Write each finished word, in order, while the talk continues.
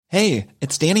Hey,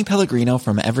 it's Danny Pellegrino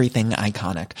from Everything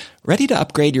Iconic. Ready to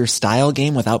upgrade your style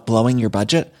game without blowing your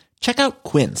budget? Check out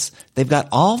Quince. They've got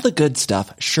all the good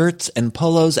stuff, shirts and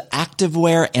polos,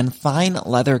 activewear, and fine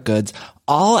leather goods,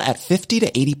 all at 50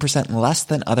 to 80% less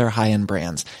than other high-end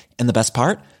brands. And the best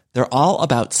part? They're all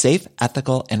about safe,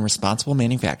 ethical, and responsible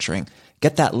manufacturing.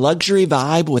 Get that luxury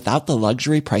vibe without the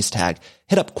luxury price tag.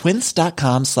 Hit up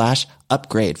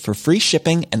quince.com/upgrade for free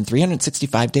shipping and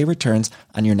 365-day returns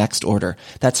on your next order.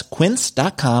 That's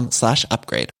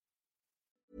quince.com/upgrade.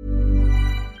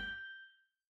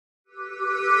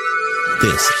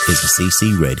 This is a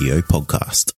CC Radio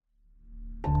podcast.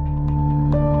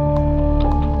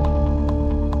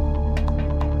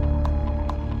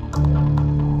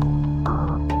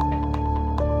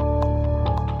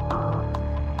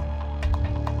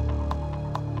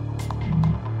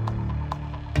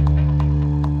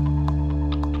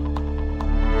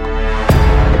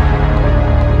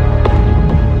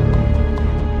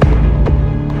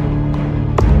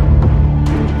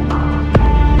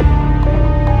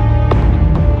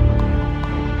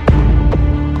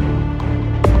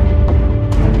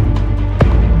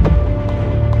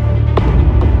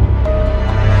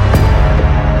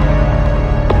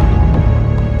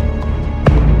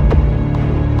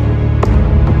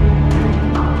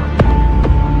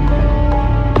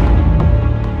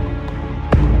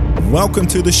 Welcome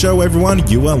to the show, everyone.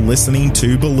 You are listening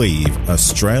to Believe,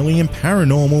 Australian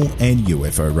Paranormal and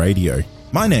UFO Radio.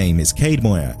 My name is Cade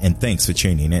Moyer, and thanks for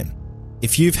tuning in.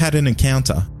 If you've had an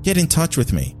encounter, get in touch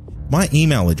with me. My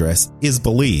email address is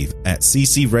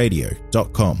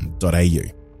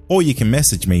believe@ccradio.com.au, or you can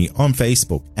message me on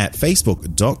Facebook at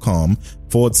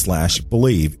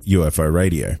facebook.com/Believe UFO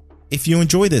Radio. If you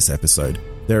enjoy this episode,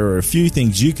 there are a few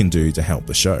things you can do to help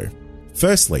the show.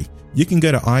 Firstly, you can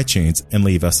go to iTunes and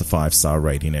leave us a 5-star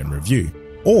rating and review.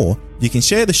 Or you can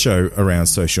share the show around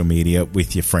social media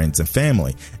with your friends and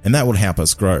family, and that will help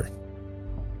us grow.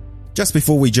 Just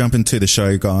before we jump into the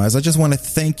show, guys, I just want to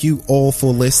thank you all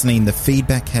for listening. The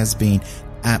feedback has been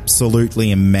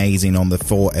absolutely amazing on the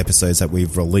 4 episodes that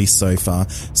we've released so far.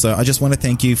 So I just want to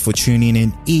thank you for tuning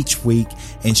in each week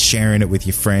and sharing it with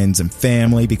your friends and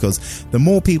family, because the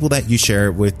more people that you share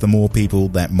it with, the more people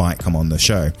that might come on the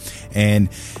show. And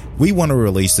we want to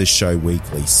release this show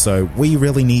weekly, so we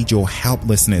really need your help,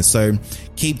 listeners. So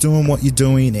keep doing what you're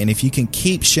doing, and if you can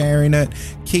keep sharing it,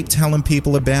 keep telling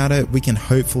people about it, we can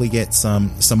hopefully get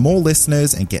some more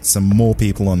listeners and get some more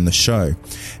people on the show.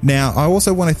 Now, I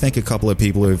also want to thank a couple of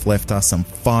people who've left us some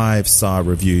 5-star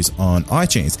reviews on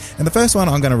iTunes. And the first one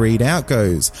I'm going to read out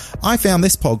goes, I found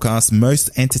this podcast most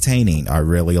entertaining. I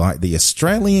really like the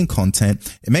Australian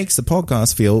content. It makes the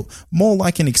podcast feel more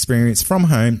like an experience from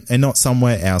home and not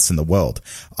somewhere else in the world.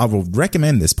 I will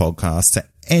recommend this podcast to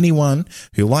anyone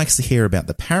who likes to hear about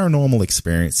the paranormal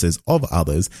experiences of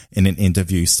others in an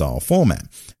interview style format.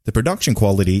 The production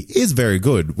quality is very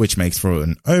good, which makes for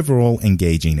an overall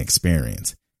engaging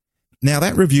experience. Now,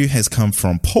 that review has come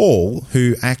from Paul,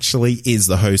 who actually is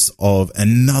the host of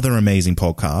another amazing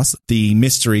podcast, the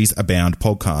Mysteries Abound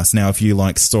podcast. Now, if you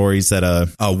like stories that are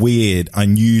weird,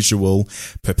 unusual,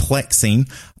 perplexing,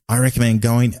 I recommend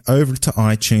going over to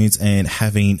iTunes and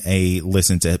having a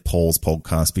listen to Paul's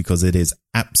podcast, because it is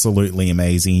absolutely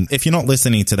amazing. If you're not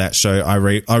listening to that show, I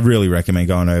really recommend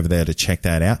going over there to check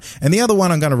that out. And the other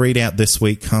one I'm going to read out this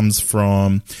week comes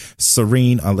from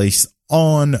Serene Elise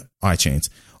on iTunes.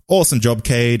 Awesome job,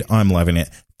 Cade. I'm loving it.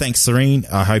 Thanks, Serene.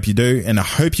 I hope you do. And I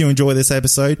hope you enjoy this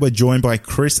episode. We're joined by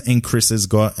Chris, and Chris has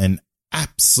got an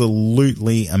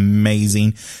absolutely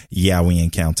amazing Yowie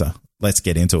encounter. Let's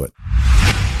get into it.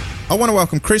 I want to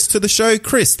welcome Chris to the show.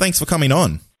 Chris, thanks for coming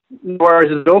on. No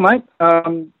worries at all, mate.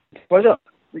 Pleasure.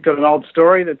 We've got an old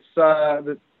story that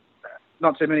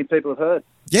not too many people have heard.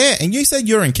 Yeah, and you said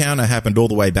your encounter happened all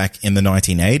the way back in the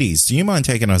 1980s. Do you mind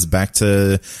taking us back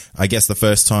to, I guess, the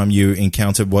first time you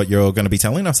encountered what you're going to be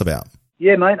telling us about?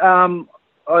 Yeah, mate. I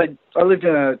lived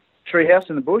in a tree house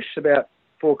in the bush about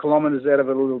 4 kilometres out of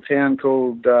a little town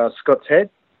called Scott's Head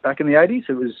back in the 80s.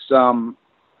 It was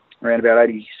around about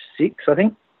 86, I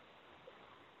think.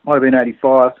 Might have been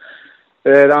 85.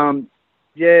 But,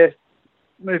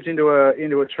 moved into a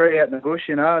tree out in the bush,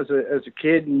 as a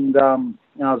kid, and, I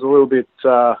was a little bit,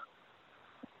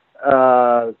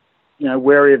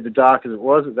 wary of the dark as it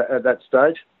was at that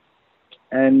stage.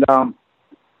 And,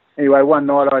 anyway, one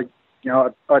night I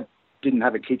didn't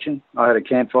have a kitchen. I had a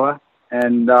campfire,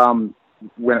 and,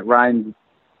 when it rained,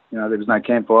 there was no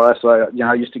campfire, so,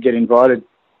 I used to get invited,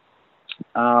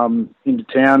 into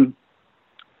town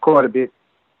quite a bit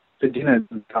for dinner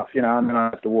and stuff, and then I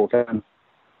have to walk home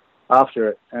after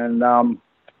it. And,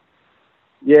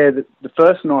 the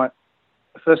first night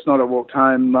the first night I walked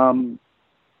home,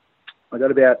 I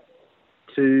got about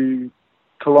 2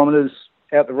 kilometres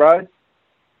out the road,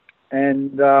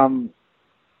 and it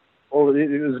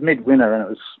was midwinter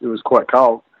and it was quite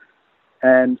cold,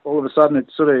 and all of a sudden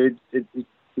it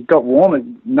got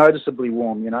warm, noticeably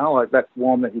warm, like that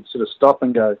warm that you'd sort of stop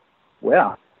and go,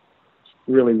 wow, it's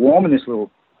really warm in this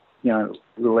little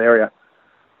area.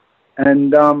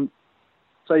 And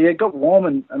so yeah, it got warm,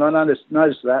 and I noticed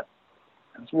that.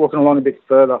 I was walking along a bit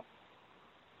further,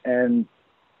 and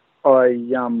I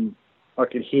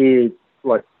could hear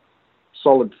like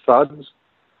solid thuds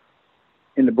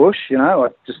in the bush,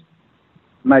 like just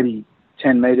maybe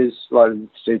 10 metres. Like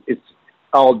it's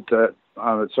old dirt.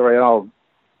 Old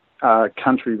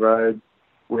country road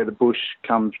where the bush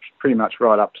comes pretty much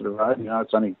right up to the road.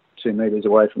 It's only 2 metres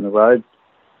away from the road,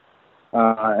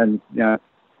 and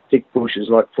thick bush is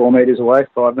like 4 metres away,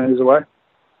 5 metres away,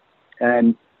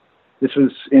 and this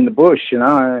was in the bush,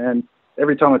 and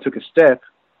every time I took a step,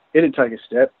 it'd take a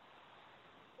step,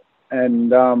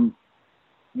 and I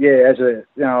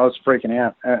was freaking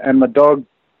out, and my dog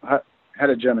had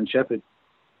a German Shepherd,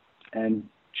 and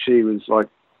she was like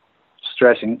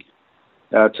stressing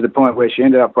to the point where she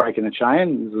ended up breaking the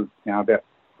chain. It was about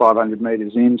 500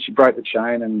 metres in. She broke the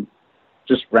chain and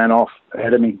just ran off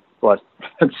ahead of me. Like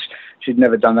she'd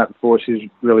never done that before. She was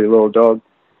a really loyal dog,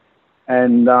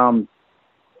 and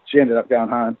she ended up going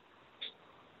home.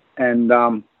 And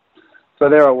so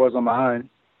there I was on my own,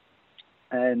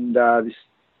 and this,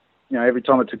 every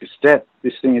time I took a step,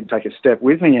 this thing would take a step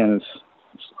with me, and it's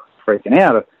freaking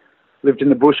out. I lived in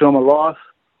the bush all my life,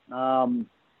 and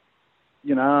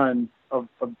I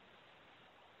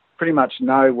pretty much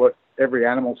know what every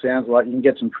animal sounds like. You can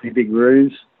get some pretty big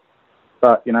roos,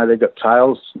 but they've got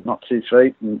tails, not 2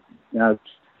 feet, and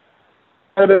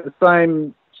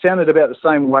sounded about the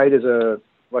same weight as a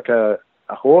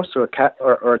horse or a cat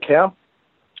or a cow.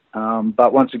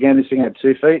 But once again, this thing had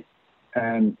 2 feet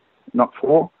and not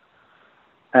 4,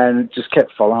 and it just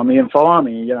kept following me. And I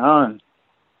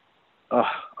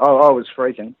was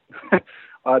freaking.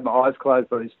 I had my eyes closed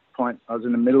by this point. I was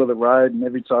in the middle of the road, and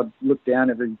every time I looked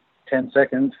down every 10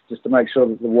 seconds just to make sure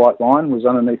that the white line was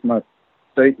underneath my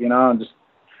feet, and just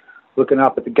looking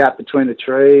up at the gap between the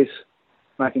trees,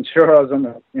 making sure I was on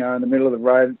the, in the middle of the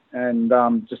road, and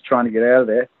just trying to get out of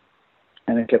there.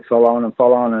 And it kept following, and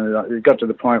it got to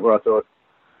the point where I thought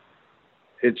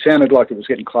it sounded like it was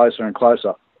getting closer and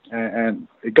closer, and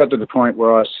it got to the point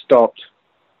where I stopped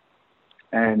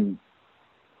and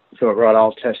thought, right,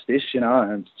 I'll test this,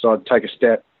 and so I'd take a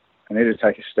step, and it'd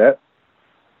take a step,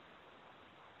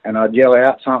 and I'd yell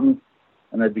out something,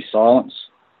 and there'd be silence,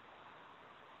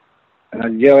 and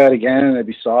I'd yell out again, and there'd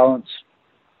be silence,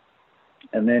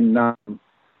 and then at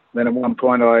one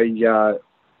point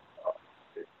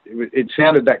it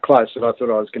sounded that close that I thought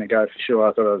I was going to go for sure.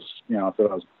 I thought I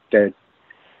was dead,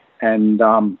 and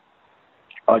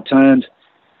I turned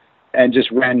and just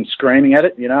ran screaming at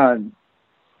it, and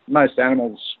most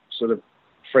animals sort of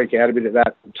freak out a bit at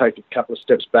that, take a couple of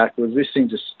steps backwards. This thing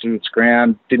just stood its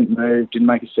ground, didn't move, didn't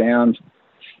make a sound,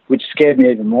 which scared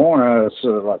me even more. And I was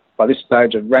sort of like, by this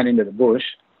stage, I ran into the bush,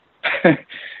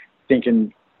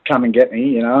 thinking, come and get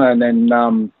me, and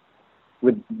then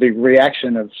with the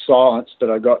reaction of silence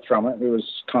that I got from it, it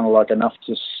was kind of like enough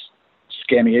to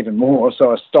scare me even more.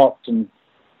 So I stopped and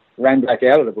ran back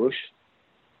out of the bush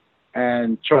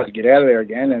and tried to get out of there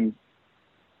again, and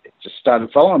it just started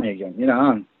following me again,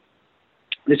 and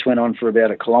this went on for about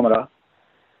 1 kilometre,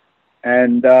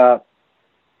 and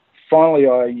finally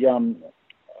I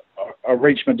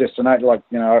reached my destination. Like,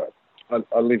 I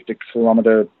lived 1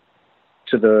 kilometre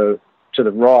to the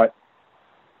right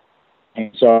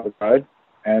hand side of the road,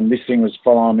 and this thing was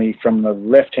following me from the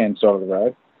left hand side of the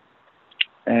road,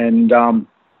 and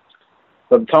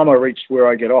by the time I reached where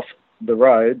I get off the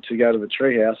road to go to the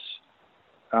treehouse,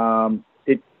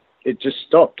 it just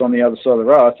stopped on the other side of the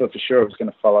road. I thought for sure it was going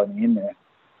to follow me in there,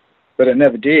 but it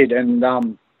never did. And that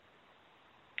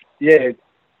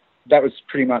was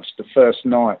pretty much the first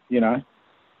night, that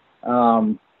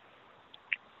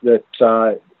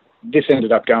this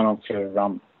ended up going on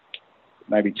for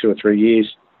maybe 2 or 3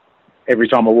 years, every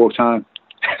time I walked home.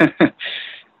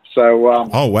 So.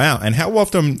 Oh wow! And how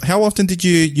often did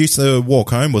you used to walk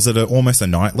home? Was it almost a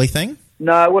nightly thing?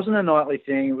 No, it wasn't a nightly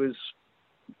thing. It was,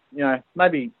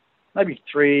 maybe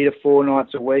 3 to 4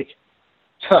 nights a week.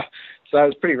 So it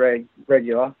was pretty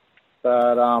regular.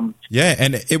 But yeah,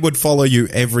 and it would follow you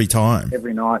every time.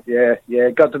 Every night, yeah.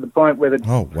 It got to the point where the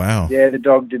dog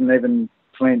didn't even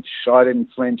flinch. I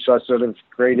didn't flinch. I sort of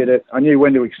greeted it. I knew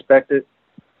when to expect it.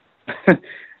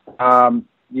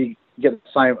 You get the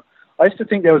same. I used to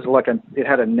think there was it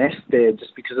had a nest there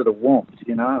just because of the warmth,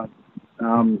 you know.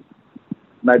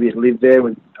 Maybe it lived there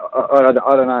with, I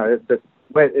don't know,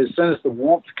 but as soon as the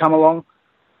warmth come along,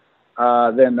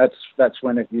 then that's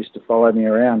when it used to follow me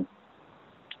around.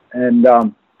 And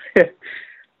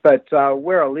but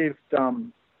where I lived,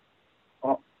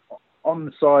 on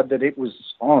the side that it was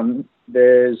on,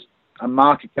 there's a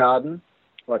market garden.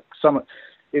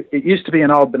 It used to be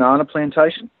an old banana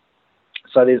plantation,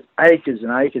 so there's acres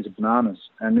and acres of bananas,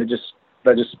 and they just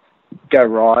go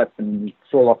ripe and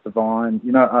fall off the vine,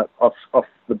 you know, off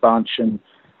the bunch. And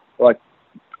like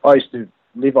I used to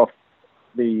live off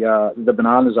the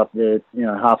bananas up there, you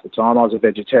know, half the time. I was a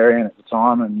vegetarian at the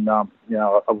time, and you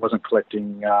know, I wasn't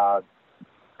collecting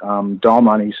dole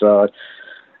money, so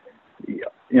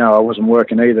you know, I wasn't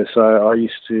working either. So I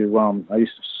used to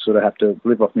sort of have to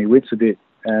live off my wits a bit.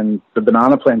 And the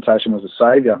banana plantation was a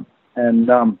saviour. And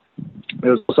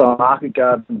there was also a market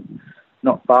garden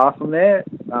not far from there.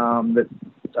 The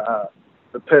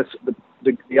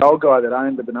old guy that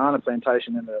owned the banana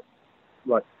plantation in the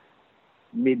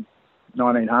mid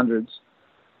 1900s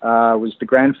was the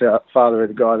grandfather of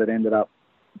the guy that ended up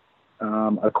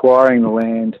acquiring the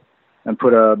land and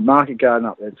put a market garden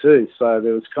up there too. So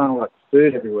there was kind of like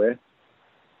food everywhere,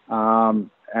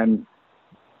 and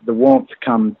the warmth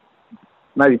come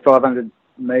maybe 500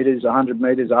 metres, 100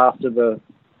 metres after the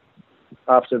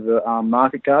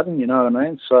market garden. You know what I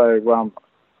mean? So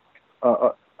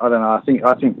I don't know. I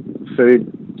think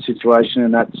food situation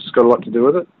and that's got a lot to do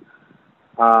with it.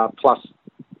 Plus,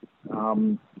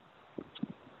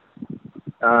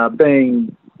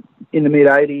 being in the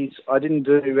mid-'80s, I didn't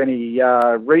do any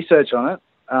research on it,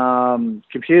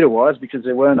 computer-wise, because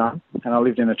there were none, and I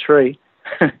lived in a tree.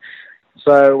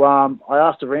 So I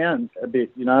asked around a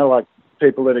bit, you know, like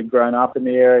people that had grown up in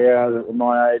the area that were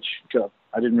my age.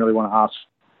 I didn't really want to ask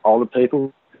older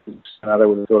people, because they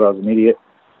would have thought I was an idiot.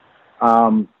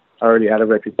 I already had a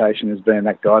reputation as being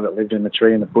that guy that lived in the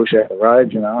tree in the bush out the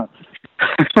road, you know.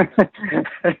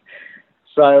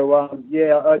 So,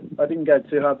 yeah, I didn't go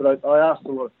too hard, but I asked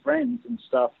a lot of friends and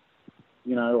stuff,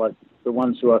 you know, like the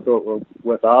ones who I thought were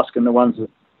worth asking, the ones that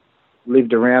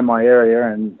lived around my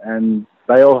area, and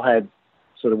they all had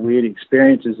sort of weird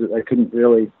experiences that they couldn't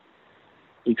really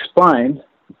explain.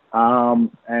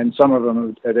 And some of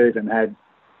them had even had,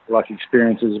 like,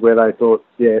 experiences where they thought,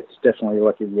 yeah, it's definitely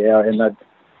like a yowie, and they'd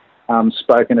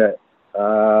spoken to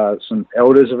some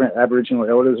elders, Aboriginal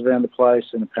elders around the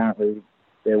place, and apparently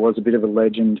there was a bit of a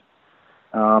legend.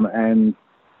 And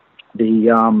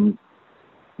the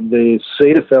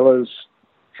Cedar fellas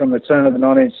from the turn of the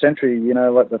 19th century, you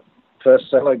know, like the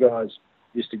first settler guys,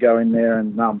 used to go in there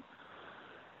and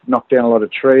knock down a lot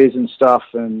of trees and stuff.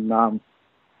 And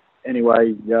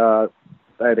anyway, they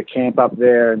had a camp up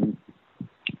there, and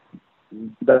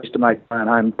they used to make their own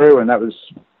home brew, and that was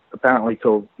apparently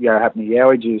called Yarrahapinni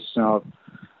Yowie juice. So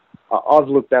I've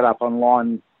looked that up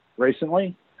online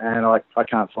recently, and I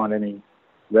can't find any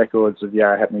records of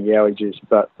Yarrahapinni Yowie juice.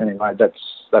 But anyway,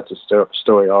 that's a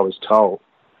story I was told.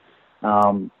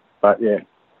 But yeah,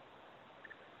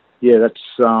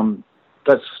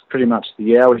 that's pretty much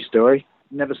the Yowie story.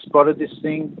 Never spotted this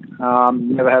thing.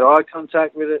 Never had eye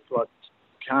contact with it. Like,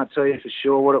 can't tell you for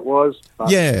sure what it was.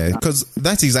 But, yeah, because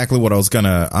that's exactly what I was going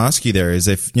to ask you there, is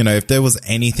if there was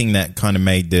anything that kind of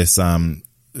made this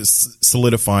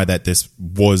solidify that this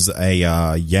was a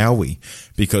Yowie.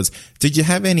 Because did you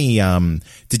have any,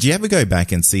 did you ever go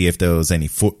back and see if there was any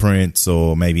footprints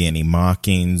or maybe any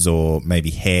markings or maybe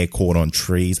hair caught on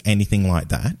trees, anything like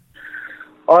that?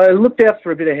 I looked out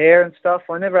for a bit of hair and stuff.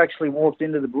 I never actually walked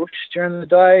into the bush during the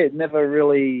day. It never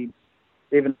really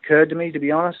even occurred to me, to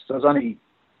be honest. I was only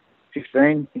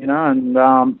 15, you know, and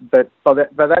but by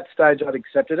that stage I'd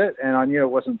accepted it, and I knew it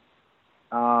wasn't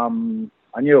going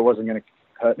to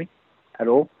hurt me at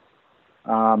all.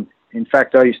 In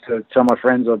fact, I used to tell my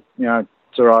friends, it's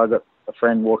all right, I've got a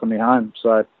friend walking me home.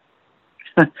 So,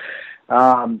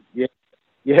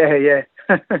 yeah.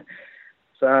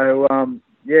 So,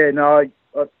 no,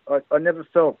 I never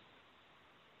felt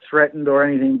threatened or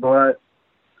anything by it.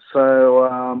 So,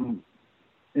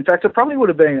 in fact, it probably would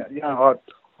have been,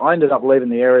 I ended up leaving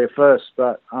the area first,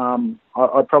 but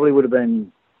I probably would have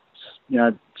been,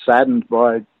 saddened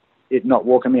by it not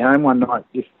walking me home one night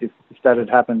if that had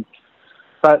happened.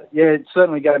 But, yeah, it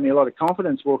certainly gave me a lot of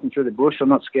confidence walking through the bush. I'm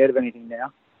not scared of anything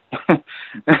now.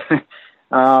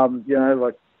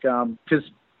 Because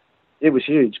it was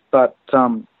huge. But, I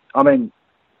mean,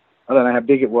 I don't know how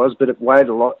big it was, but it weighed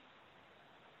a lot.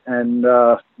 And,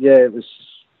 it was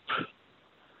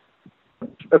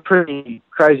a pretty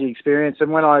crazy experience.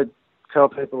 And when I tell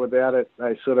people about it,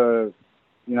 they sort of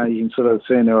you know, you can sort of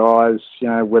see in their eyes, you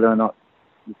know, whether or not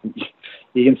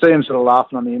you can see them sort of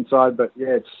laughing on the inside. But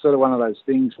yeah, it's sort of one of those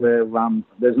things where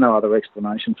there's no other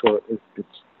explanation for it. It's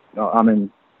I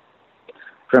mean,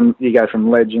 you go from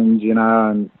legends, you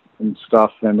know, and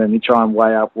stuff, and then you try and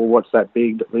weigh up, well, what's that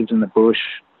big that lives in the bush?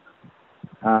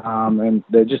 And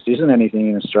there just isn't anything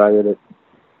in Australia that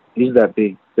is that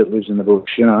big that lives in the bush,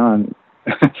 you know. And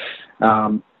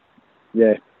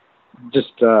yeah,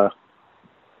 just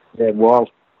wild.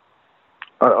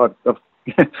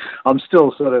 I'm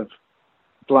still sort of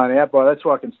blown out by it. That's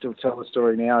why I can still tell the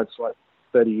story now. It's like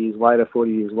 30 years later,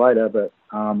 40 years later, but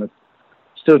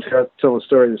still tell the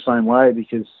story the same way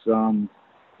because,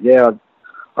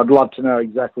 I'd love to know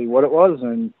exactly what it was.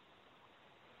 And,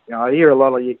 you know, I hear a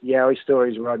lot of Yowie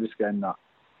stories where I just go, no,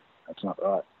 that's not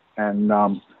right. And,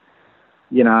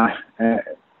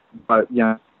 but, you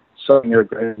know, something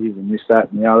aggressive and this,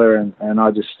 that and the other. And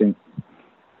I just think,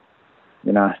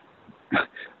 you know,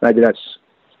 maybe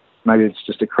it's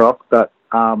just a crock. But,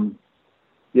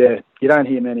 you don't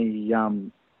hear many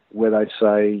where they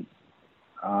say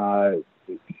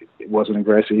it wasn't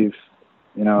aggressive,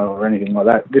 you know, or anything like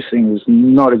that. This thing was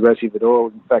not aggressive at all.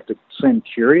 In fact, it seemed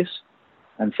curious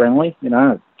and friendly, you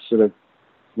know. It sort of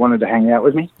wanted to hang out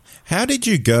with me. How did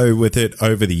you go with it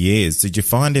over the years? Did you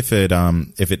find if it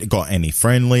got any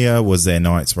friendlier? Was there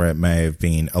nights where it may have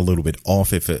been a little bit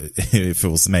off, if it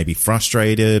was maybe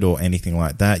frustrated or anything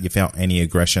like that? You felt any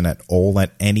aggression at all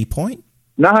at any point?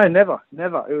 No, never.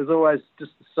 It was always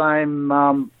just the same.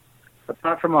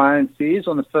 Apart from my own fears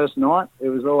on the first night, it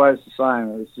was always the same.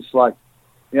 It was just like,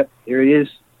 yep, here he is.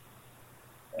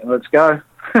 Let's go.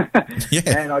 Yeah.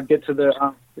 And I'd get to the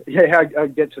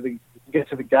I'd get to the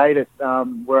gate at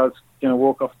where I was going to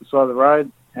walk off the side of the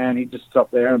road, and he'd just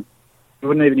stop there, and you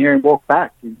wouldn't even hear him walk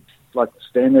back. He'd like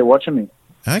stand there watching me.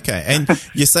 Okay, and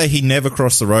you say he never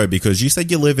crossed the road because you said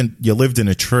you lived in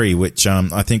a tree, which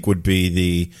I think would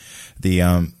be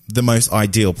the most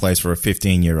ideal place for a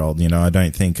 15-year-old. You know, I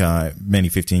don't think many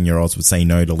 15-year-olds would say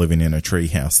no to living in a tree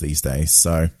house these days.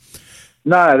 So,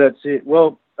 no, that's it.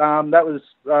 Well, that was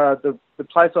the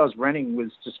place I was renting was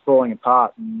just falling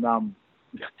apart, and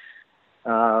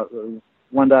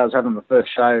one day I was having my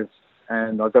first shave,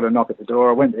 and I got a knock at the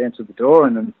door. I went to answer the door,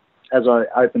 and then as I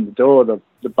opened the door, the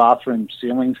bathroom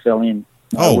ceiling fell in.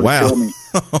 Oh, wow.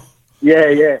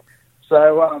 Yeah.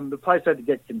 So the place had to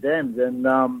get condemned, and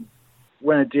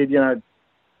when it did, you know,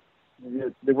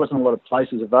 there wasn't a lot of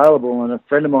places available, and a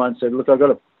friend of mine said, look, I've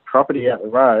got a property out the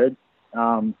road.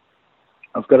 I've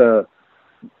got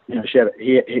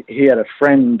he had a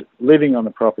friend living on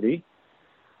the property,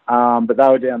 but they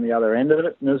were down the other end of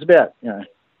it, and it was about,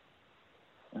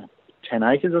 10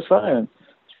 acres or so, and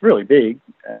it's really big.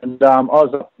 And I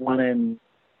was up one end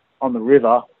on the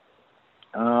river,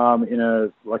 in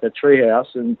a tree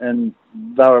house, and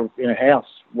they were in a house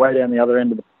way down the other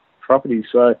end of the property.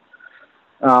 So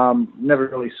never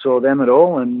really saw them at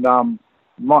all. And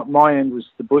my end was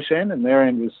the bush end, and their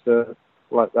end was the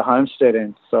homestead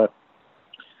end. So,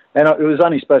 and it was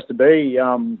only supposed to be,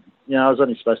 I was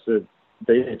only supposed to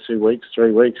be there 2 weeks,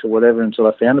 3 weeks, or whatever until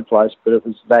I found a place. But it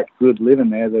was that good living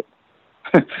there that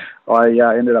I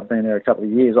ended up being there a couple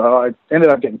of years. I ended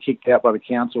up getting kicked out by the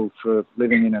council for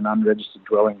living in an unregistered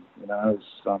dwelling. You know,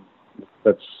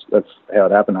 that's how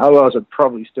it happened. Otherwise, I'd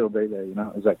probably still be there. You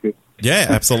know, is that good? Yeah,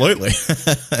 absolutely.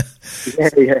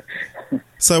 Yeah.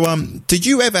 So, did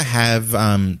you ever have?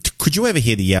 Could you ever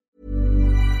hear the?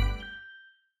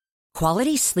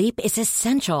 Quality sleep is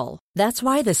essential. That's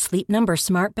why the Sleep Number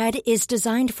Smart Bed is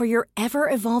designed for your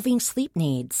ever-evolving sleep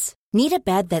needs. Need a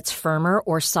bed that's firmer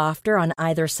or softer on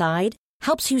either side?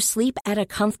 Helps you sleep at a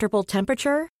comfortable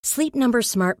temperature? Sleep Number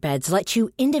Smart Beds let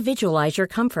you individualize your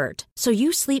comfort, so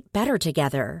you sleep better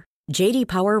together. J.D.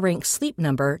 Power ranks Sleep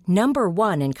Number number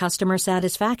 1 in customer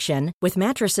satisfaction with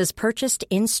mattresses purchased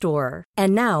in-store.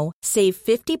 And now, save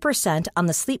 50% on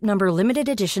the Sleep Number Limited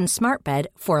Edition Smart Bed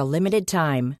for a limited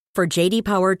time. For J.D.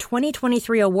 Power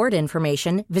 2023 award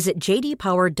information, visit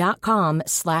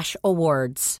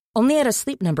jdpower.com/awards. Only at a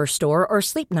Sleep Number store or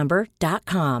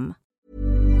sleepnumber.com.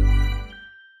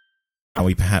 Are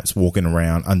we perhaps walking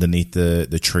around underneath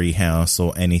the tree house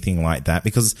or anything like that?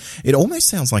 Because it almost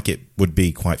sounds like it would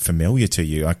be quite familiar to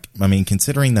you. I mean,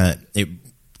 considering that it,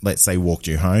 let's say, walked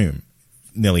you home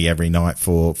nearly every night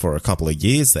for a couple of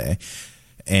years there,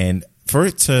 and for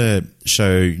it to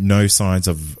show no signs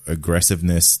of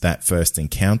aggressiveness that first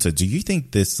encounter, do you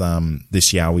think this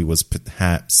Yowie was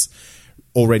perhaps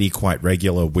already quite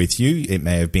regular with you? It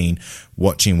may have been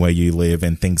watching where you live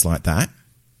and things like that?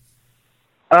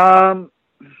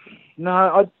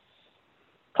 No,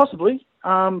 possibly,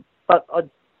 but I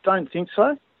don't think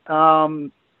so.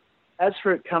 As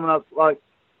for it coming up, like,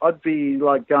 I'd be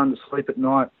like going to sleep at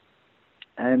night,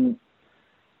 and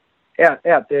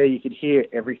out there you could hear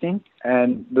everything,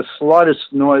 and the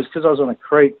slightest noise, because I was on a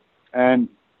creek, and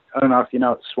I don't know if you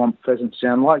know what swamp pheasants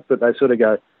sound like, but they sort of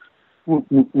go whoop,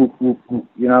 whoop, whoop, whoop, whoop,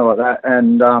 you know, like that.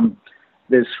 And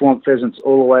there's swamp pheasants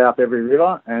all the way up every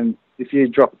river, and if you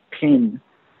drop a pin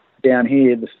down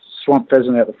here, the swamp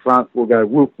pheasant out the front will go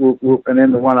whoop, whoop, whoop, and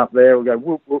then the one up there will go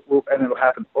whoop, whoop, whoop, and it'll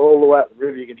happen all the way up the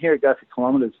river. You can hear it go for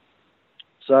kilometres.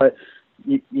 So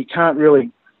you can't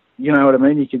really, you know what I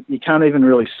mean? You can't even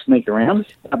really sneak around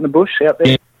out in the bush out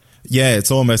there. Yeah, it's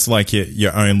almost like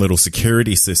your own little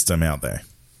security system out there.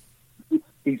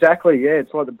 Exactly, yeah.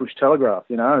 It's like the bush telegraph,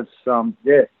 you know. It's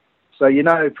yeah. So you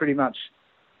know pretty much,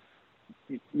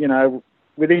 you know,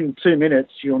 within 2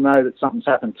 minutes you'll know that something's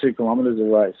happened 2 kilometres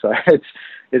away. So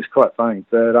it's quite funny.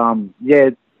 But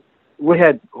yeah, we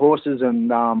had horses,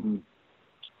 and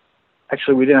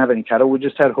actually we didn't have any cattle. We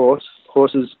just had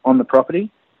horses on the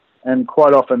property, and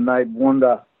quite often they'd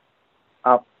wander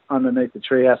up underneath the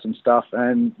treehouse and stuff,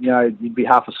 and you know, you'd be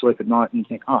half asleep at night and you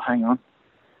think, oh, hang on.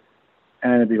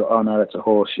 And it'd be like, oh no, that's a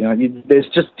horse. You know, there's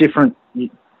just different. You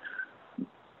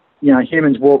know,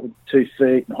 humans walk with 2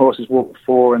 feet, and horses walk with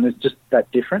 4, and there's just that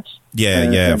difference. Yeah,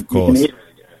 and, of course.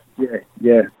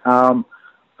 Yeah.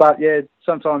 But yeah,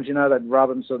 sometimes, you know, they'd rub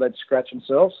them so they'd scratch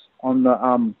themselves on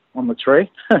the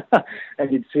tree,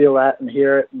 and you'd feel that and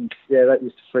hear it, and yeah, that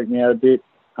used to freak me out a bit.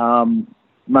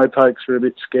 Mopokes were a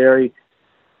bit scary,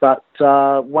 but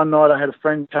one night I had a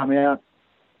friend come out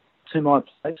to my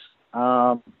place.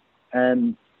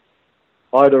 And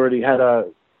I'd already had a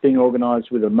thing organised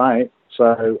with a mate,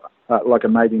 so like a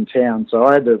mate in town. So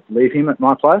I had to leave him at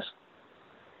my place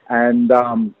and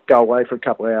go away for a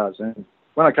couple of hours. And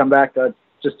when I come back, I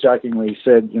just jokingly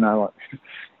said, you know, like,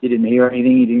 you didn't hear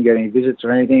anything, you didn't get any visits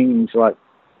or anything. And he's like,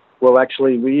 well,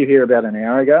 actually, were you here about an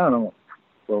hour ago? And I'm like,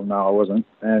 well, no, I wasn't.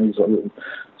 And he's like,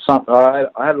 I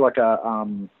had like a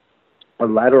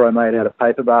ladder I made out of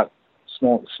paperbark,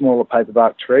 smaller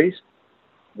paperbark trees.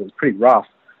 It was pretty rough,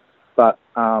 but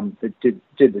it did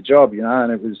the job, you know.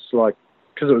 And it was like,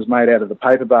 because it was made out of the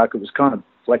paperbark, it was kind of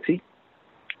flexy.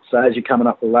 So as you're coming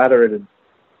up the ladder, it'd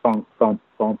bump, bump,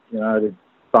 bump, you know, it'd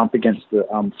bump against the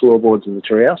floorboards of the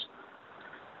treehouse.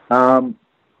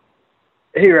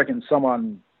 He reckons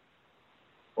someone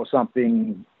or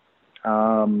something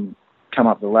come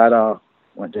up the ladder,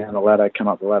 went down the ladder, come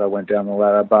up the ladder, went down the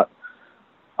ladder. But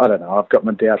I don't know. I've got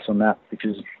my doubts on that,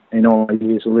 because in all my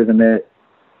years of living there,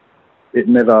 it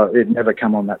never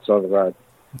come on that side of the road.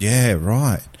 Yeah,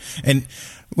 right. And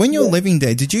when you're living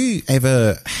there, did you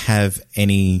ever have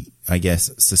any, I guess,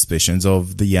 suspicions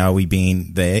of the Yowie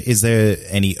being there? Is there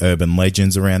any urban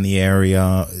legends around the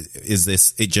area?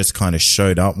 It just kind of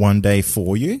showed up one day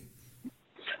for you?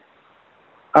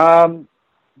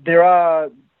 There are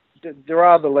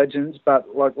the legends,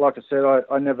 but like I said,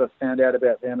 I never found out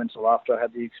about them until after I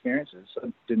had the experiences.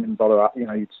 I didn't even bother, you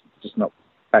know, it's just not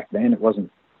back then. It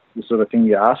wasn't the sort of thing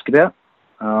you ask about.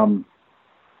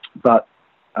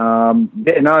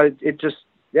 It just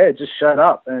showed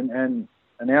up and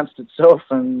announced itself,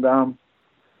 and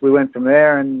we went from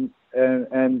there, and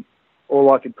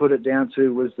all I could put it down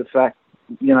to was the fact,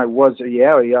 you know, was a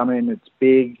Yowie. I mean, it's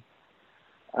big.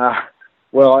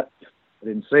 Well, I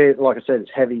didn't see it. Like I said,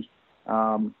 it's heavy.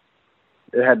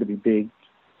 It had to be big.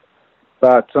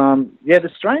 But,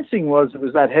 the strange thing was it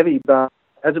was that heavy, but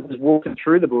as it was walking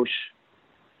through the bush,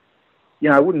 you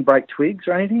know, it wouldn't break twigs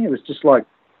or anything. It was just like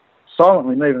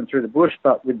silently moving through the bush,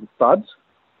 but with the thuds.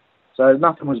 So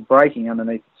nothing was breaking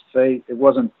underneath its feet. It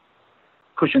wasn't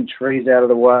pushing trees out of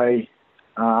the way.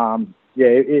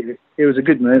 It was a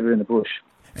good mover in the bush.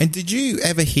 And did you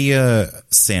ever hear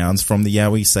sounds from the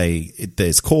Yowie? Say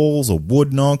there's calls or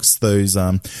wood knocks, those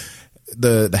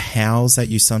the howls that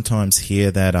you sometimes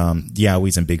hear that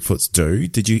Yowies and Bigfoots do.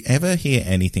 Did you ever hear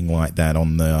anything like that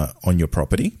on your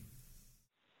property?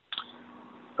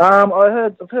 I've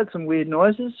heard some weird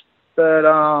noises, but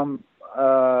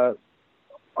I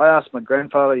asked my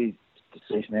grandfather. He's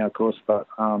deceased now, of course, but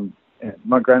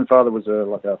my grandfather was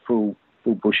a full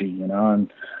bushy, you know,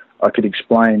 and I could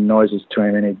explain noises to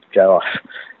him, and he'd go, oh,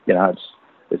 you know,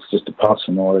 it's just a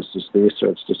possum, or it's just this, or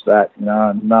it's just that, you know.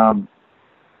 And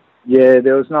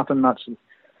there was nothing much.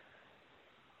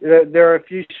 There are a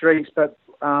few shrieks, but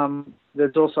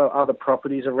there's also other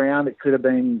properties around. It could have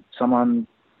been someone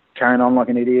carrying on like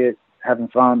an idiot, having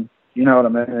fun. You know what I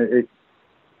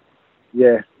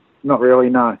mean? Not really,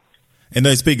 no. In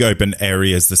those big open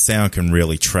areas, the sound can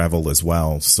really travel as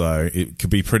well, so it could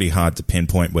be pretty hard to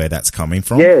pinpoint where that's coming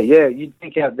from. Yeah. You'd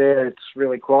think out there it's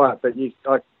really quiet, but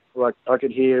like I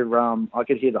could hear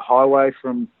the highway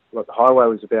from, like, the highway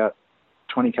was about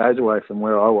 20 k's away from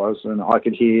where I was, and I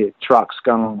could hear trucks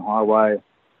going on the highway,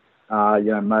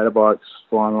 motorbikes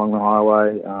flying along the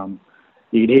highway.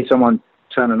 You could hear someone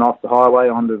turning off the highway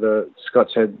onto the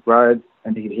Scots Head Road,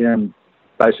 and you could hear them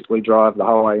basically drive the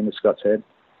whole way into Scots Head.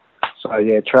 So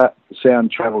yeah, the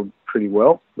sound travelled pretty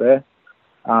well there.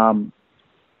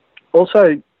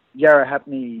 Also,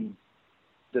 Yarrahapney,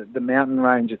 the mountain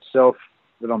range itself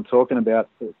that I'm talking about,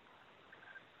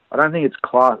 I don't think it's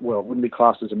it wouldn't be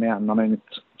classed as a mountain. I mean,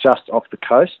 it's just off the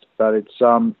coast, but it's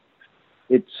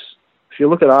if you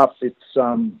look it up, it's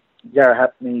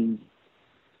Yarrahapney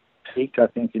Peak, I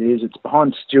think it is. It's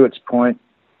behind Stewart's Point,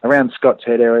 around Scots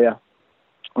Head area,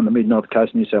 on the mid-north coast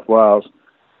of New South Wales.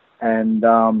 And,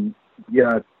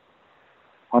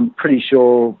 I'm pretty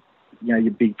sure, your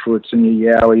Bigfoots and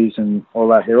your Yowies and all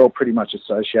that, they're all pretty much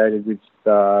associated with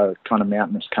kind of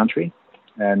mountainous country.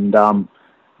 And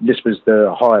this was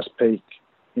the highest peak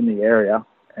in the area.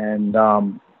 And,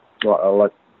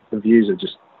 like the views are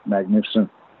just magnificent.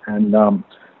 And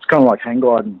it's kind of like hang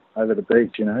gliding over the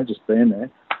beach, just being there.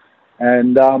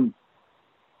 And,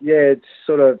 it's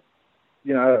sort of,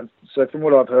 so from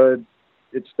what I've heard,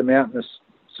 it's the mountainous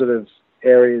sort of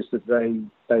areas that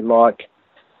they like.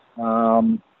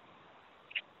 What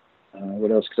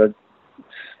else?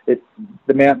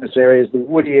 The mountainous areas, the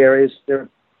woody areas, there are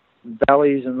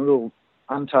valleys and little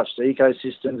untouched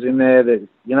ecosystems in there that,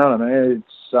 you know what I mean?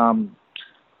 It's,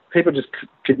 people just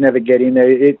could never get in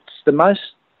there.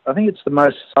 I think it's the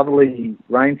most southerly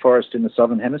rainforest in the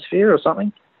Southern Hemisphere or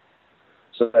something.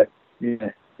 So,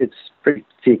 yeah, it's pretty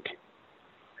thick.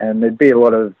 And there'd be a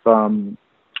lot of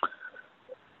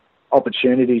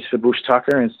opportunities for bush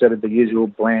tucker instead of the usual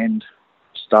bland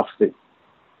stuff that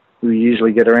we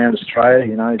usually get around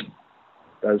Australia.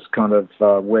 Those kind of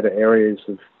wetter areas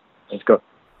have got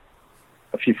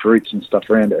a few fruits and stuff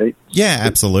around to eat. Yeah,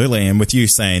 absolutely. And with you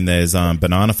saying there's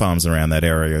banana farms around that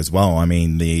area as well, I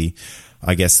mean, the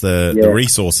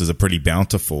resources are pretty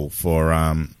bountiful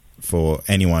for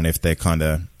anyone if they're kind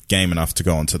of game enough to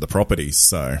go onto the properties.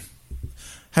 So,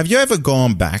 have you ever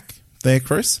gone back there,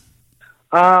 Chris?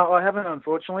 I haven't,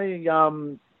 unfortunately.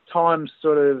 Time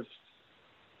sort of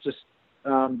just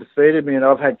defeated me, and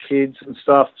I've had kids and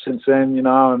stuff since then,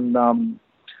 and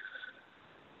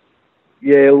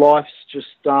life's just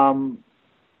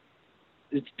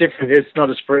it's different. It's not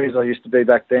as free as I used to be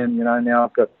back then. Now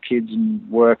I've got kids and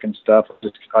work and stuff.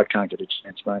 I can't get a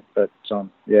chance, mate. But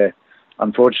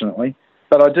unfortunately.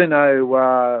 But I do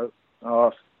know.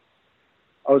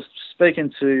 I was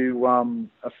speaking to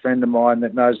a friend of mine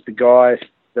that knows the guy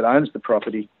that owns the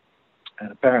property,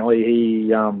 and apparently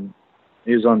he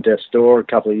was on death's door a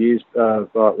couple of years,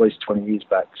 at least 20 years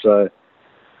back. So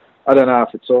I don't know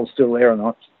if it's all still there or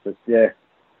not.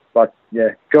 But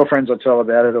girlfriends I tell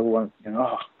about it all want,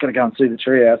 gonna go and see the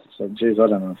treehouse. So, geez, I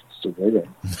don't know if it's still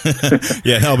there.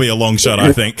 Yeah, that'll be a long shot,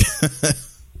 I think.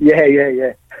 Yeah.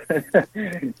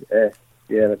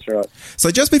 Yeah, that's right. So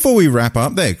just before we wrap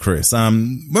up there, Chris,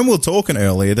 when we were talking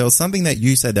earlier, there was something that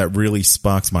you said that really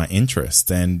sparked my interest.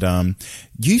 And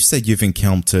you said you've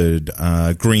encountered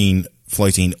green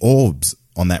floating orbs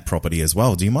on that property as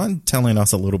well. Do you mind telling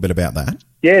us a little bit about that?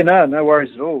 Yeah, no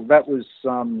worries at all. That was,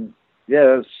 it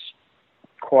was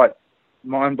quite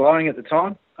mind-blowing at the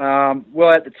time.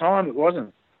 Well, at the time it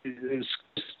wasn't. It was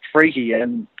just freaky,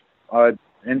 and I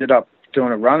ended up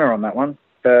doing a runner on that one.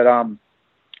 But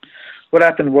what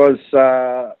happened was,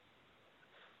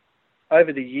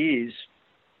 over the years,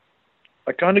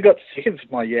 I kind of got sick of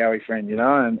my Yowie friend,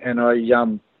 and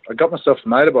I got myself a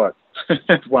motorbike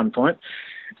at one point,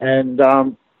 and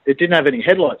it didn't have any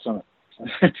headlights on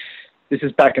it. This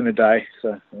is back in the day,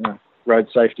 so road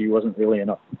safety wasn't really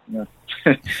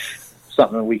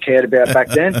something we cared about back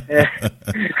then.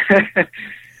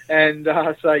 And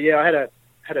I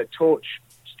had a torch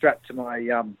strapped to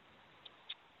my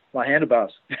my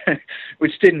handlebars,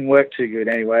 which didn't work too good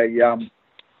anyway.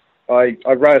 I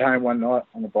rode home one night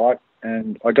on the bike,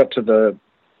 and I got to the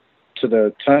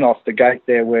turn off the gate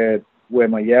there where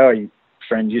my Yowie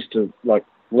friend used to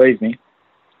leave me,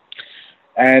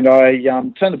 and I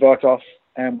turned the bike off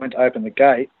and went to open the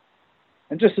gate.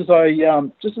 And just as I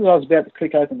was about to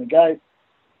click open the gate,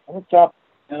 I looked up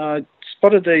and I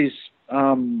spotted these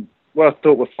what I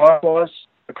thought were fireflies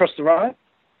across the road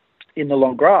in the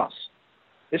long grass.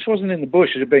 This wasn't in the bush;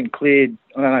 it had been cleared.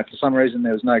 I don't know, for some reason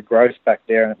there was no growth back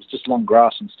there, and it was just long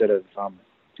grass instead of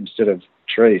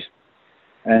trees.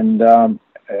 And the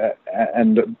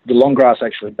long grass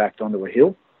actually backed onto a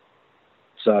hill.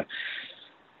 So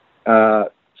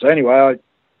anyway,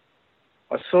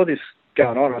 I saw this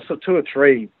going on. I saw two or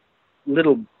three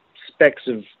little specks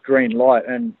of green light,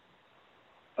 and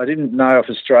I didn't know if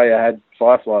Australia had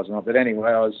fireflies or not. But anyway,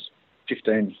 I was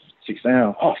 15, 16.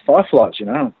 Oh, fireflies, you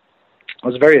know. I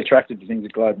was very attracted to things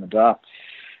that glowed in the dark.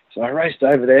 So I raced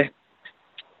over there,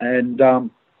 and I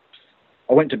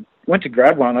went to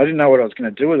grab one. I didn't know what I was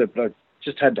going to do with it, but I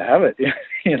just had to have it,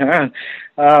 you know.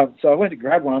 So I went to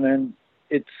grab one, and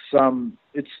it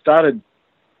started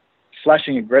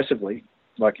flashing aggressively.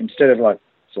 Like, instead of like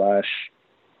flash,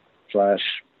 flash,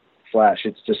 flash,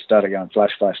 it just started going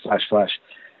flash, flash, flash, flash.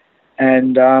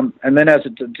 And then as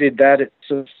it did that, it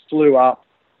sort of flew up,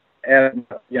 out,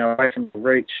 you know, away from the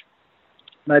reach.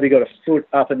 Maybe got a foot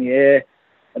up in the air,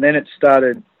 and then it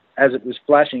started, as it was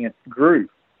flashing, it grew.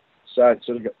 So it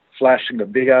sort of got flashed and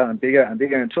got bigger and bigger and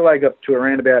bigger until they got to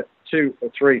around about 2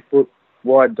 or 3 foot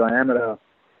wide diameter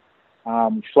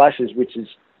flashes, which is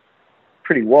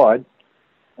pretty wide.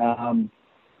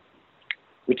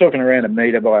 We're talking around a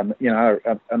metre by, you know,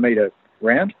 a metre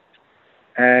round,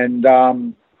 and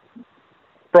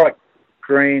bright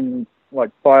green,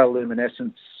 like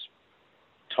bioluminescence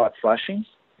type flashing.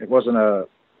 It wasn't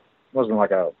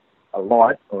like a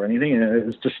light or anything. It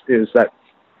was that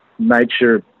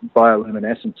nature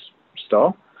bioluminescence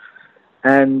style.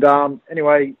 And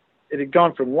anyway, it had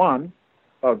gone from 2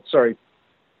 or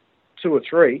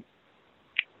 3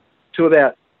 to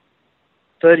about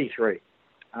 33.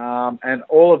 And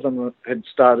all of them had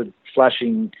started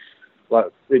flashing.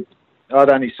 I'd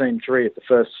only seen 3 at the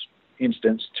first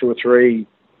instance, 2 or 3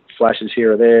 flashes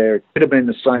here or there. It could have been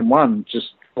the same one,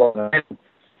 just I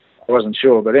wasn't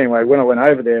sure. But anyway, when I went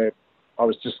over there, I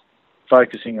was just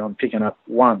focusing on picking up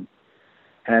one.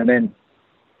 And then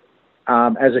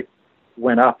as it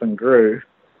went up and grew,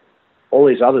 all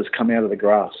these others come out of the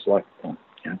grass, like, you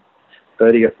know,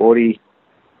 30 or 40,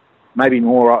 maybe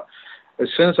more. As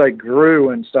soon as they grew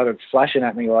and started flashing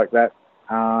at me like that,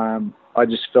 I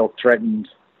just felt threatened,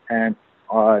 and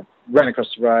I ran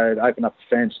across the road, opened up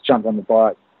the fence, jumped on the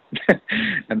bike,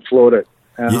 and floored it.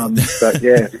 But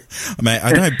yeah, mate,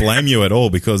 I don't blame you at all,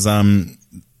 because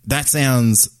that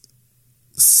sounds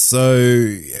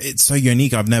it's so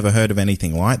unique. I've never heard of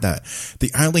anything like that.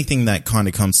 The only thing that kind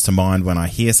of comes to mind when I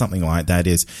hear something like that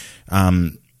is,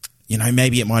 you know,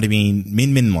 maybe it might have been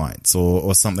min lights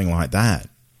or something like that.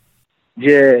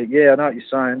 Yeah, I know what you're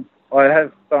saying. I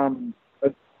have,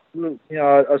 you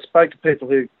know, I spoke to people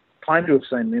who claim to have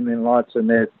seen min lights,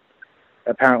 and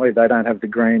apparently they don't have the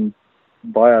green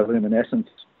bioluminescence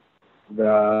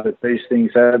that these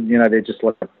things have. You know, they're just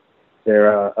like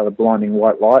they're a blinding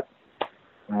white light.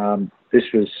 This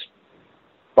was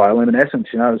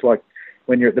bioluminescence. You know, it's like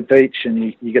when you're at the beach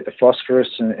and you get the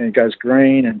phosphorus and it goes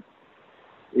green, and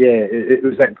yeah, it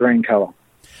was that green colour.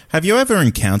 Have you ever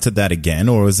encountered that again,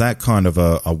 or is that kind of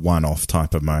a one-off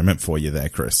type of moment for you there,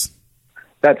 Chris?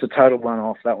 That's a total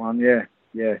one-off, that one, yeah.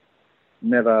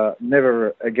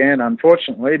 Never again,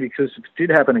 unfortunately, because if it did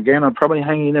happen again, I'd probably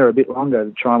hang in there a bit longer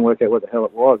to try and work out what the hell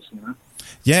it was, you know.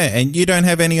 Yeah, and you don't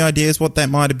have any ideas what that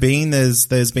might have been?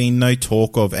 There's been no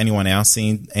talk of anyone else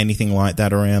seeing anything like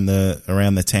that around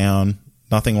the town?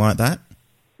 Nothing like that?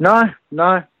 No.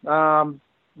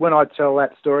 When I tell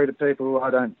that story to people, I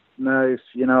don't know if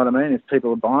you know what I mean, if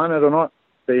people are buying it or not.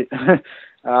 But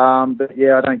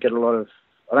yeah, I don't get a lot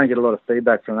of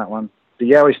feedback from that one.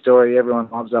 The Yowie story, everyone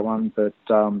loves that one, but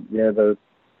yeah, the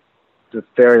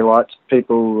fairy lights,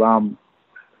 people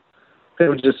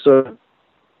just sort of,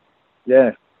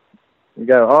 yeah, you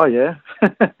go, oh yeah,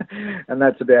 and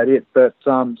that's about it. But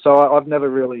so I've never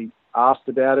really asked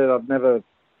about it. I've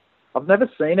never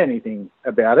seen anything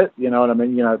about it. You know what I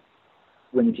mean? You know,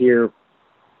 when you hear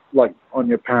like on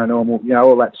your paranormal, you know,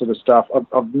 all that sort of stuff.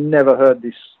 I've never heard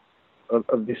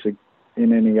of this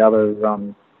in any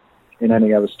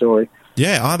other story.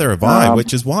 Yeah, either have I,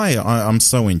 which is why I'm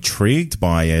so intrigued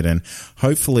by it. And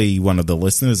hopefully one of the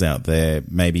listeners out there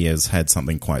maybe has had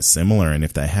something quite similar. And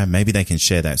if they have, maybe they can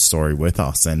share that story with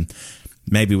us, and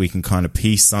maybe we can kind of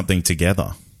piece something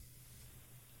together.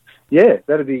 Yeah,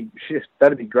 that'd be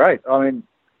great. I mean,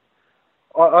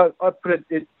 I put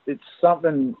it's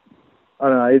something, I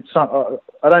don't know,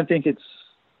 I don't think it's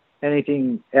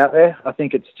anything out there. I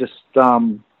think it's just, I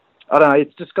don't know,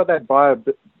 it's just got that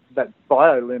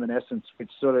bioluminescence,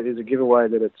 which sort of is a giveaway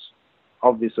that it's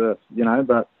of this earth, you know.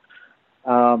 But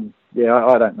yeah,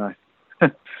 I don't know.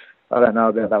 I don't know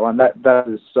about that one. That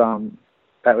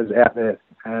was out there,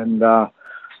 and you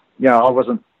know, I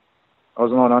wasn't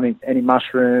on any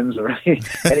mushrooms or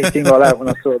anything like that when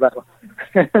I saw that one.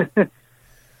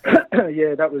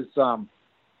 Yeah, that was.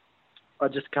 I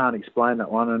just can't explain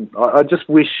that one, and I just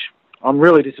wish. I'm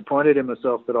really disappointed in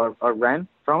myself that I ran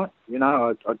from it. You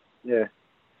know, yeah.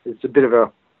 It's a bit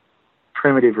of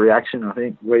primitive reaction, I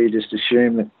think, where you just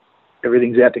assume that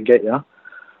everything's out to get you.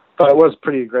 But it was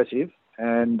pretty aggressive,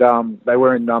 and they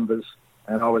were in numbers,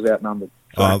 and I was outnumbered.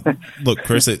 So. Look,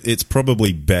 Chris, it's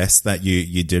probably best that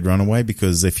you did run away,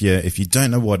 because if you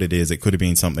don't know what it is, it could have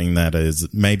been something that is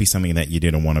maybe something that you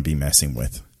didn't want to be messing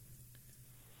with.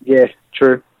 Yeah,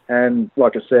 true. And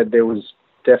like I said, there was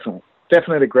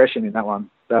definite aggression in that one.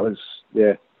 That was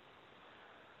a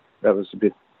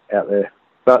bit out there.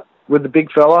 But with the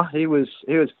big fella, he was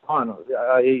fine.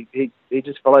 He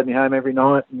just followed me home every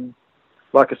night, and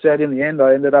like I said, in the end,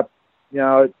 I ended up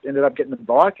getting the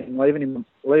bike and leaving him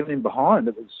behind.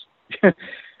 It was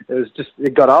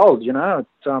it got old,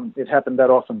 It happened that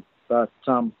often. But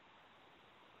the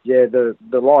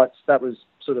lights, that was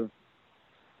sort of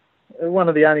one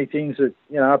of the only things that,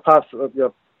 apart from, I've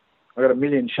got a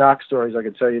million shark stories I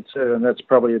could tell you too, and that's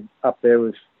probably up there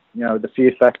with, the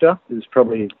fear factor is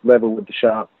probably level with the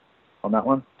shark on that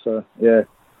one. So, yeah.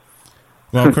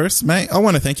 Well, Chris, mate, I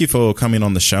want to thank you for coming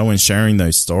on the show and sharing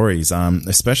those stories,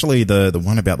 especially the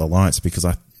one about the lights, because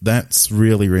that's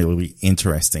really, really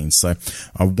interesting. So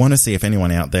I want to see if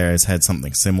anyone out there has had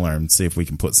something similar and see if we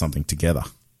can put something together.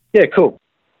 Yeah, cool.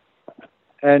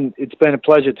 And it's been a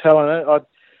pleasure telling it.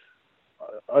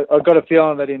 I got a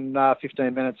feeling that in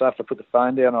 15 minutes after I put the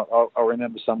phone down, I'll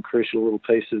remember some crucial little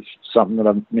piece of something that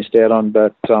I missed out on.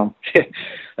 But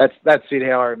that's it.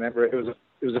 How I remember it. It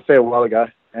was a fair while ago,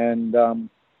 and I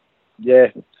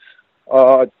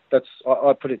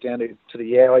put it down to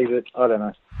the Yowie, but I don't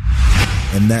know.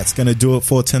 And that's going to do it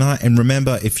for tonight. And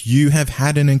remember, if you have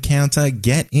had an encounter,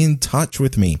 get in touch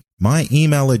with me. My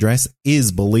email address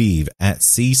is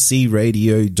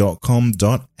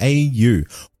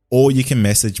believe@ccradio.com.au. Or you can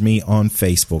message me on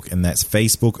Facebook, and that's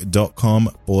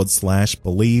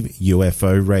facebook.com/Believe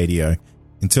UFO Radio.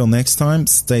 Until next time,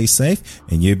 stay safe,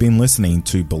 and you've been listening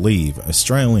to Believe,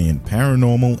 Australian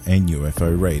Paranormal and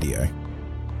UFO Radio.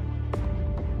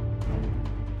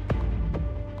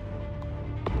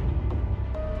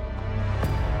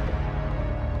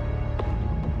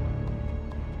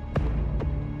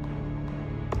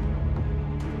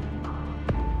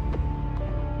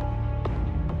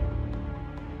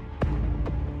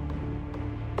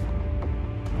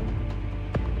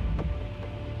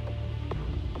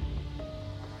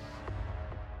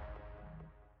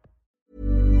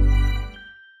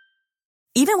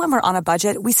 Even when we're on a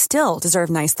budget, we still deserve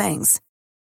nice things.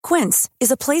 Quince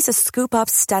is a place to scoop up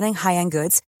stunning high-end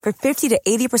goods for 50 to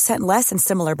 80% less than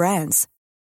similar brands.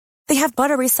 They have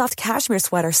buttery soft cashmere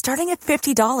sweaters starting at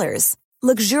 $50,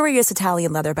 luxurious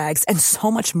Italian leather bags, and so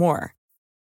much more.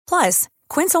 Plus,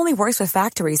 Quince only works with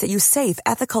factories that use safe,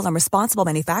 ethical, and responsible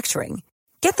manufacturing.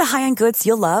 Get the high-end goods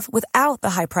you'll love without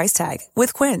the high price tag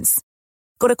with Quince.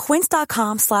 Go to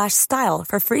quince.com/style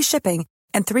for free shipping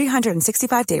and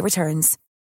 365-day returns.